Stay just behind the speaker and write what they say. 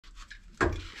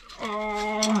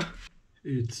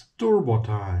It's turbo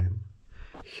time!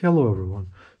 Hello everyone!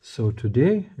 So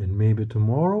today and maybe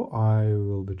tomorrow I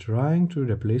will be trying to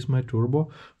replace my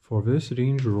turbo for this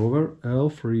Range Rover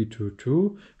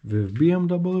L322 with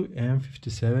BMW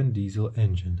M57 diesel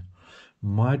engine.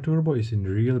 My turbo is in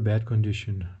real bad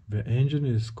condition. The engine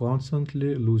is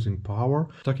constantly losing power,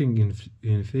 stucking in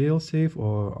failsafe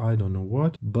or I don't know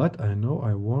what, but I know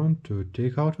I want to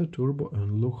take out the turbo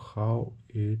and look how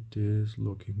it is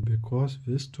looking, because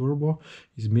this turbo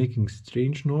is making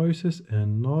strange noises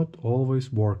and not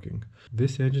always working.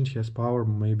 This engine has power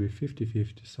maybe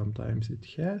 50-50, sometimes it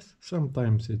has,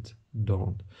 sometimes it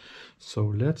don't.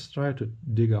 So let's try to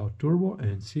dig out turbo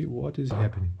and see what is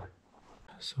happening.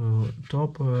 So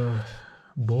top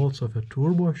bolts of a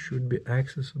turbo should be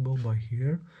accessible by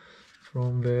here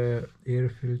from the air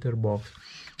filter box.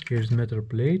 Here's metal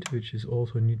plate which is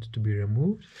also needs to be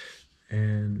removed,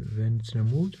 and when it's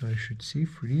removed I should see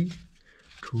 3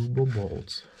 turbo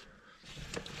bolts.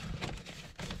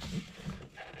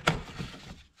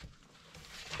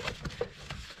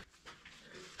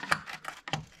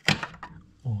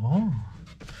 Oh.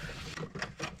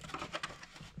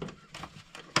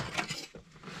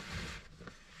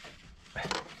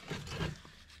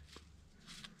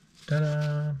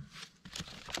 Ta-da!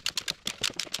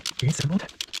 Assembled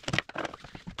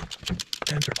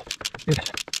and turbo.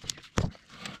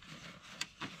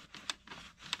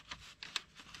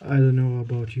 I don't know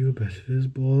about you, but this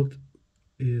bolt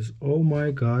is, oh my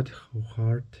god, how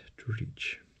hard to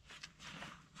reach.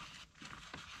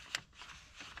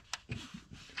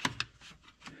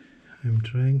 I'm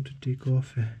trying to take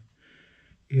off the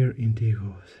air intake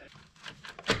hose.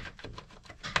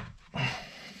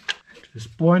 At this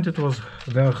point it was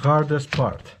the hardest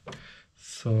part.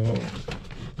 So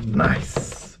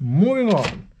nice. Moving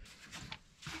on.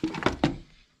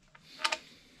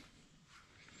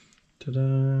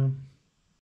 Ta-da!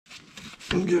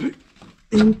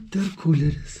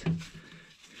 Intercoolers.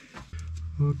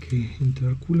 Okay,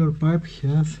 intercooler pipe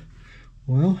has,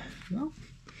 well,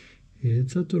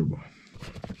 it's a turbo.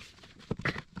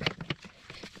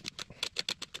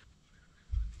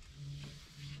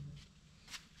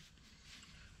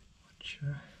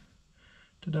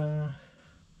 Ta-da!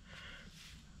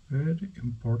 Very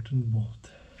important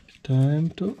bolt. Time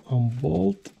to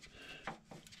unbolt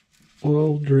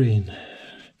oil drain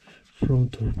from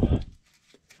turbo.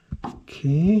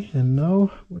 Okay, and now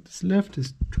what is left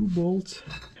is 2 bolts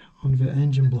on the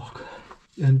engine block,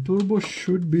 and turbo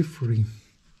should be free.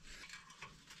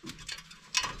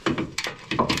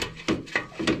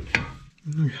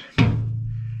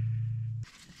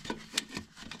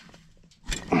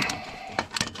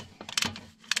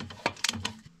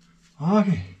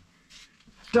 Okay,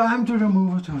 time to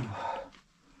remove a turbo.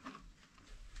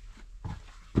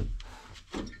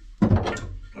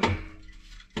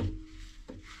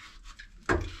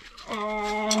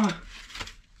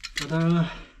 Ta-da!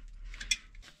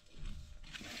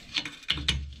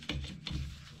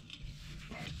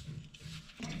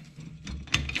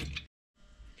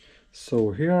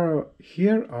 So here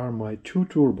are my 2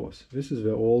 turbos. This is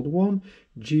the old one,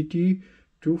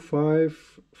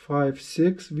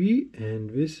 GT2260V, and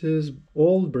this is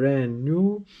old brand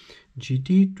new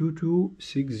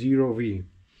GT2260V.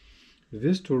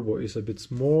 This turbo is a bit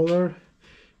smaller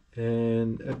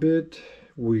and a bit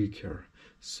weaker,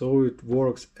 so it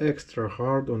works extra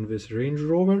hard on this Range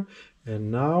Rover,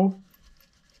 and now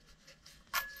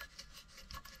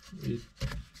it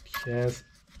has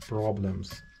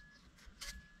problems.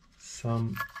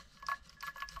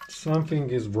 Something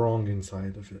is wrong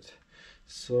inside of it,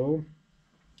 so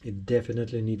it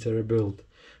definitely needs a rebuild.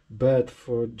 But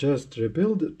for just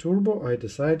rebuild the turbo I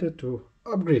decided to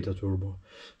upgrade the turbo,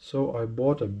 so I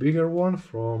bought a bigger one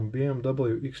from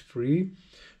BMW X3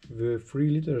 with 3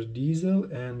 liters diesel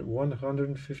and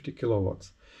 150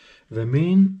 kilowatts. The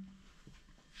main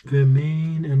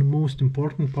and most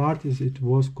important part is it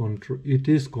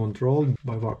is controlled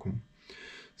by vacuum,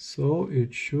 so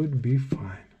it should be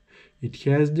fine. It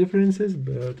has differences,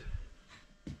 but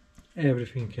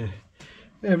everything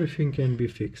can be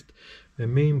fixed. The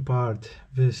main part,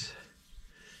 this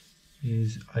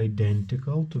is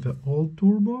identical to the old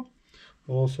turbo.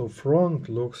 Also front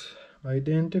looks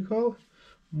identical,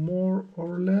 more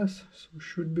or less, so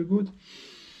should be good.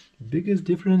 Biggest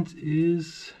difference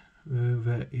is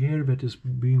the air that is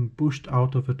being pushed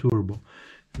out of a turbo.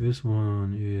 This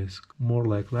one is more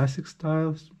like classic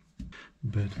styles,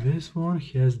 but this one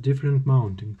has different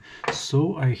mounting,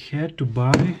 so I had to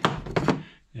buy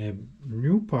a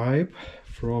new pipe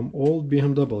from old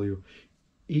BMW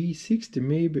E60,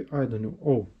 maybe, I don't know.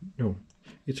 Oh no,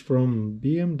 It's from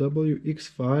BMW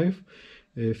X5,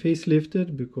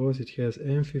 facelifted because it has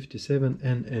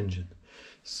M57N engine.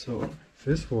 So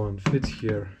this one fits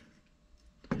here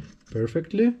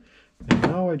perfectly, and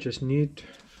now I just need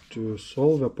to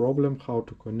solve a problem how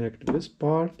to connect this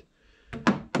part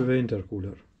to the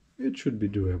intercooler. It should be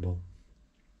doable.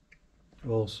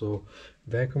 Also,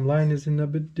 vacuum line is in a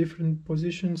bit different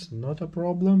positions, not a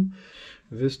problem.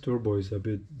 This turbo is a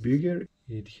bit bigger,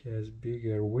 it has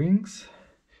bigger wings,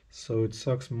 so it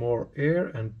sucks more air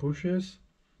and pushes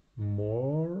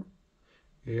more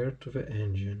air to the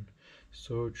engine.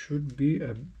 So it should be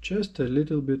just a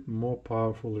little bit more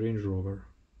powerful Range Rover.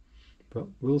 Well,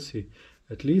 we'll see.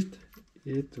 At least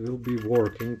it will be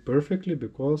working perfectly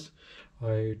because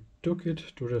I took it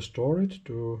to restore it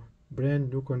to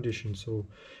brand new condition. So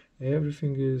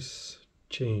everything is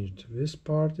changed. This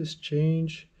part is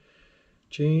changed.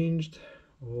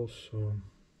 Also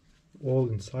all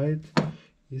inside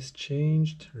is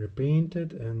changed,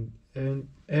 repainted, and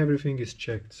everything is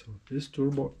checked. So this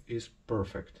turbo is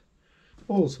perfect.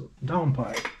 Also,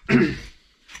 downpipe.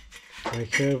 I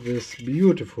have this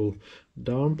beautiful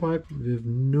downpipe with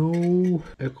no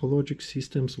ecologic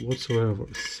systems whatsoever.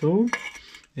 So,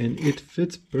 and it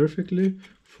fits perfectly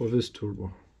for this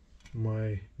turbo,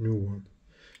 my new one.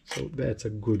 So that's a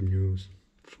good news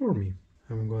for me.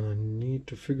 I'm gonna need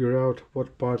to figure out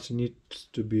what parts need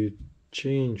to be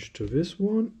changed to this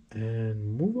one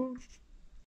and move on.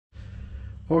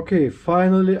 Okay,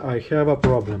 finally I have a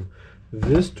problem.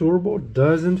 This turbo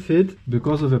doesn't fit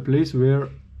because of the place where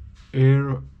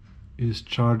air is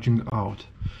charging out.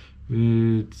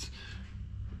 It's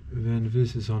when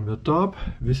this is on the top,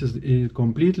 this is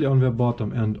completely on the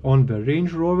bottom, and on the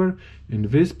Range Rover in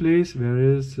this place there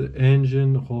is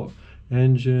engine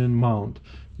mount.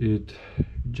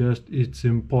 It's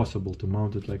impossible to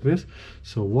mount it like this.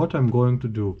 So what I'm going to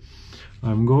do,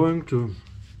 I'm going to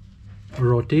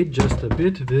rotate just a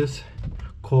bit this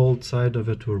cold side of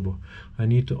the turbo. I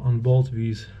need to unbolt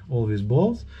all these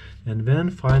bolts and then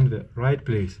find the right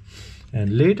place,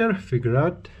 and later figure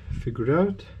out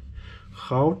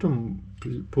how to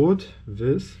put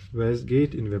this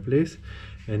wastegate in the place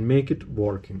and make it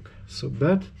working. So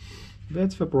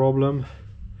that's the problem.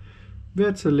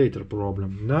 That's a later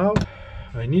problem. Now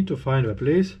I need to find a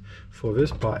place for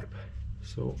this pipe.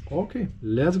 So okay,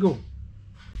 let's go.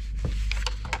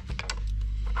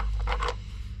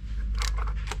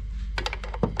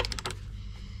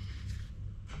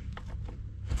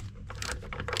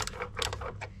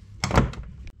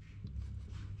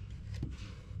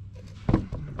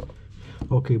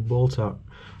 Okay, bolts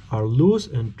are loose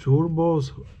and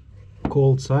turbo's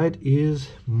cold side is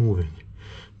moving.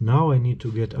 Now I need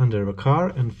to get under the car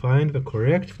and find the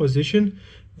correct position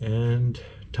and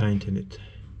tighten it.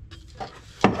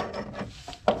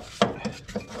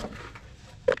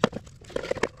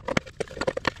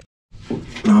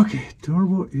 Okay,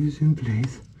 turbo is in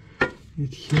place.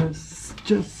 It has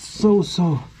just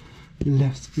so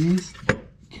left space.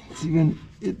 You can see when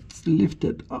it's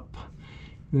lifted up.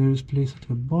 There is place at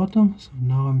the bottom, so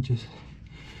now I'm just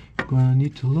gonna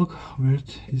need to look where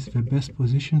it is the best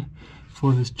position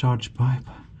for this charge pipe,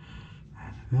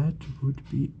 and that would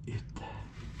be it.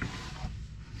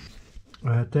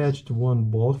 I attached one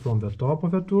bolt from the top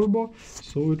of the turbo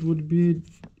so it would be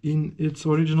in its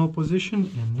original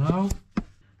position, and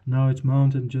now it's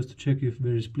mounted just to check if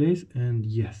there is place, and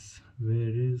yes,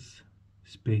 there is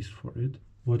space for it.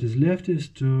 What is left is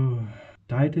to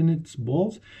tighten its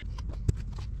bolts.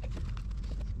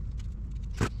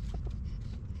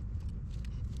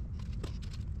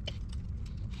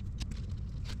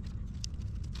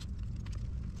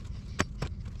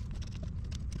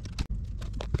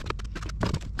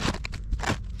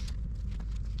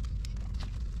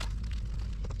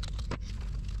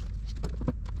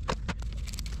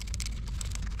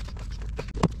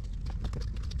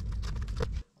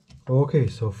 Okay,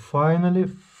 so finally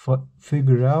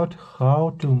figure out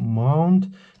how to mount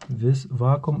this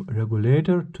vacuum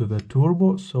regulator to the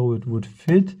turbo so it would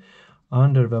fit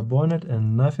under the bonnet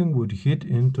and nothing would hit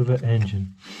into the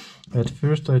engine. At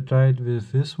first I tried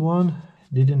with this one,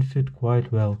 didn't fit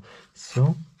quite well,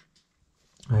 so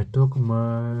I took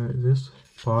this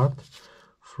part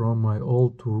from my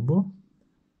old turbo.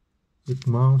 It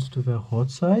mounts to the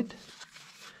hot side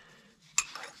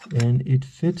and it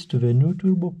fits to the new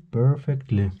turbo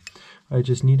perfectly. I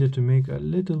just needed to make a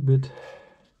little bit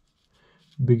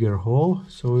bigger hole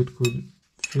so it could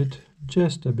fit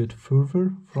just a bit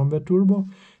further from the turbo,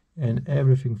 and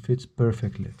everything fits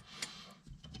perfectly.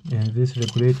 And this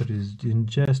regulator is in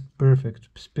just perfect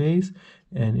space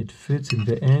and it fits in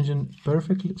the engine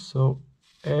perfectly, so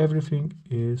everything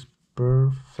is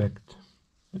Perfect.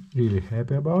 Really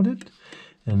happy about it.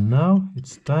 And now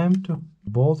it's time to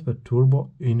bolt the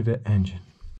turbo in the engine.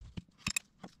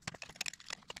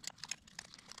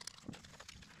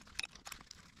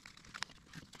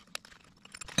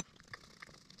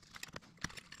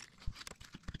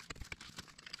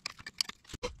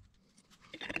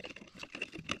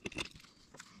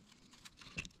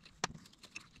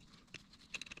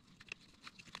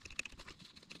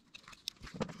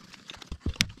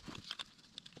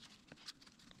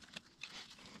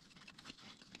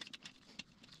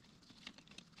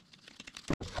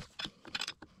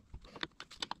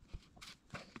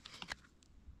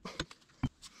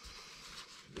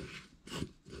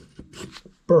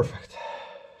 Perfect.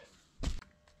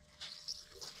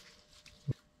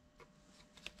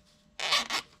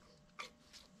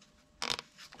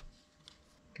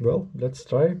 Well, let's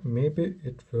try. Maybe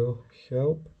it will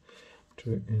help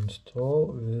to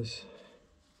install this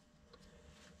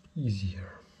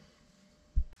easier.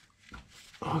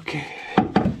 Okay.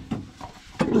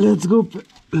 Let's hope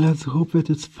that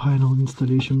it's final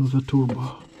installation of the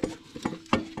turbo.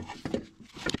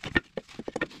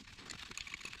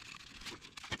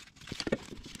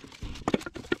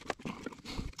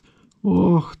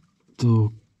 Ох,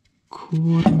 то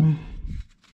корми.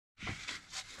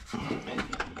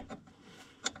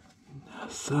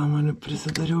 Самое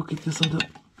присадарёк идти сюда.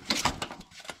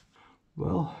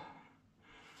 Well,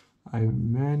 I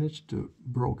managed to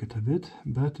broke it a bit,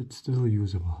 but it's still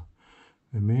usable.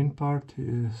 The main part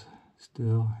is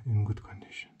still in good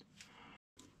condition.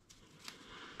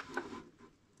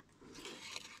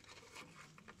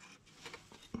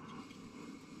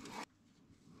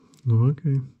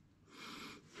 Okay.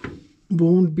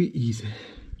 Won't be easy.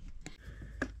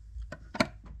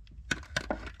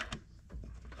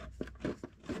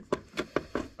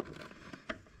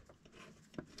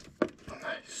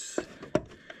 Nice.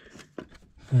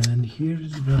 And here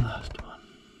is the last one.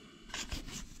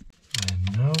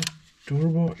 And now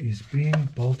turbo is being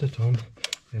bolted on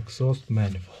exhaust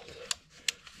manifold.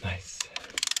 Nice.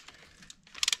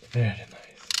 Very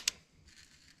nice.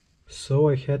 So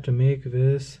I had to make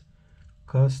this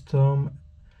custom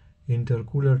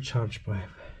intercooler charge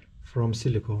pipe from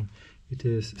silicone. It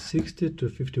is 60 to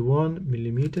 51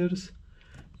 millimeters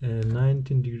and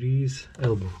 19 degrees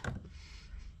elbow.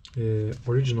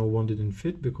 Original one didn't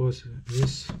fit because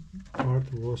this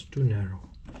part was too narrow.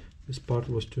 This part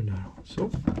was too narrow,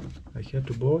 so I had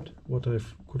to bought what I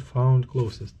could found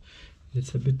closest.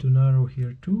 It's a bit too narrow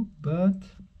here too, but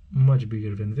much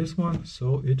bigger than this one,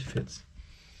 so it fits.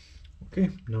 Okay,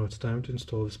 now it's time to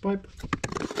install this pipe.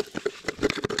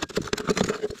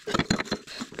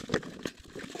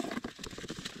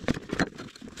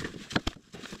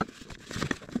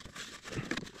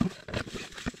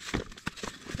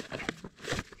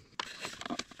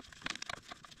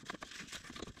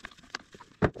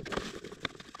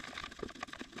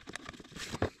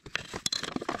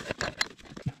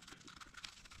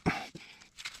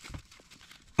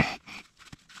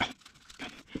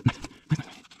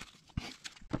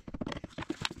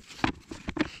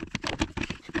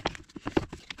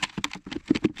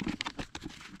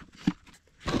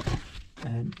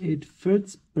 And it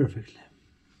fits perfectly.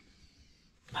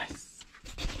 Nice.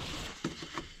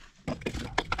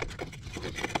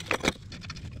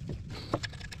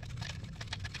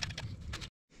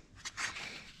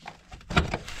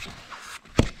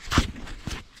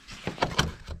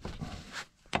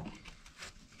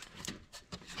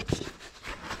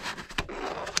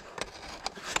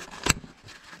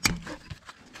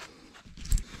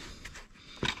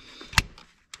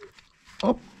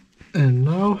 Up, and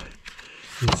now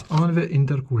it's on the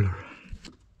intercooler.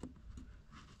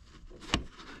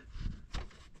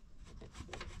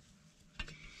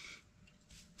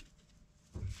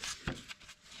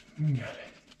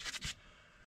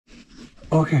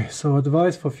 Okay, so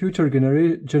advice for future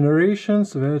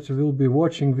generations that will be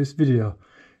watching this video.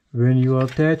 When you are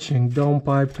attaching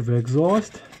downpipe to the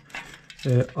exhaust,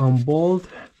 unbolt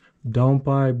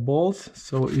downpipe bolts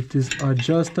so it is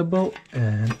adjustable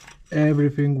and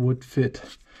everything would fit.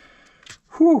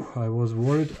 Whew, I was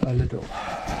worried a little.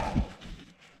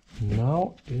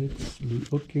 Now it's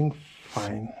looking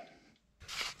fine.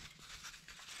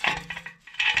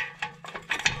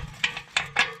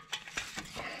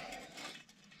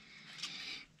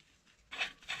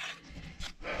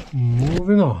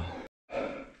 Moving on.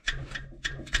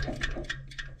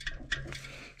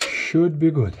 Should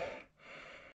be good.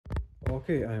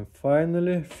 Okay, I'm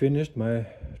finally finished my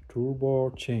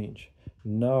turbo change.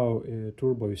 Now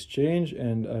turbo is changed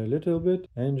and a little bit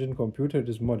engine computer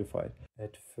is modified.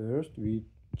 At first we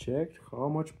checked how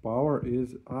much power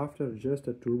is after just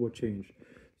a turbo change.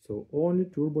 So only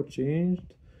turbo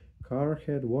changed, car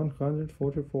had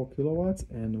 144 kilowatts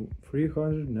and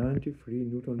 393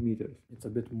 newton meters. It's a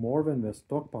bit more than the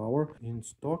stock power. In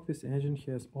stock this engine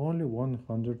has only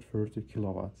 130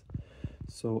 kilowatts.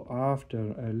 So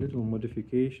after a little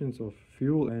modifications of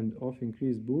fuel and of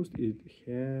increased boost, it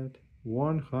had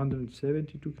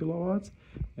 172 kilowatts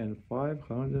and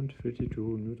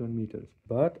 532 newton meters.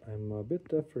 But I'm a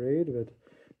bit afraid that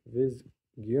this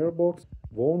gearbox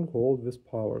won't hold this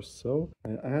power, so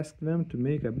I asked them to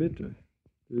make a bit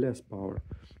less power.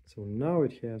 So now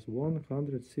it has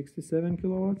 167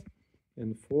 kilowatts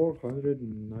and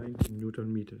 490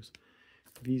 newton meters.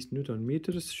 These newton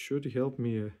meters should help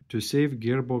me to save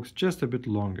gearbox just a bit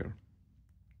longer.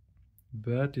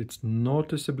 But it's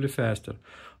noticeably faster.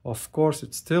 Of course,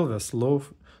 it's still the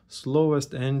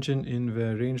slowest engine in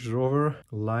the Range Rover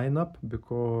lineup,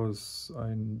 because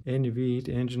any V8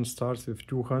 engine starts with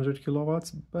 200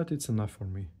 kilowatts, but it's enough for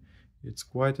me. It's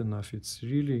quite enough. It's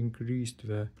really increased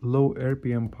the low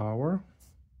RPM power,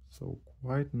 so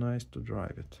quite nice to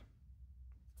drive it.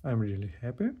 I'm really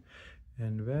happy.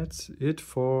 And that's it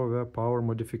for the power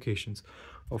modifications.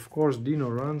 Of course, Dyno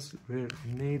runs were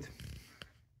made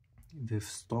with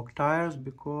stock tires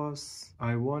because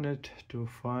I wanted to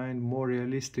find more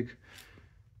realistic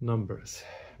numbers,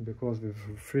 because with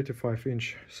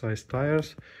 35-inch size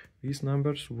tires these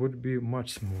numbers would be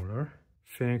much smaller.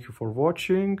 Thank you for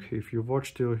watching. If you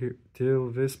watched till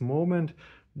this moment,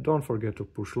 don't forget to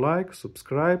push like,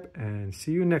 subscribe, and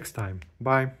see you next time.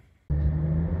 Bye.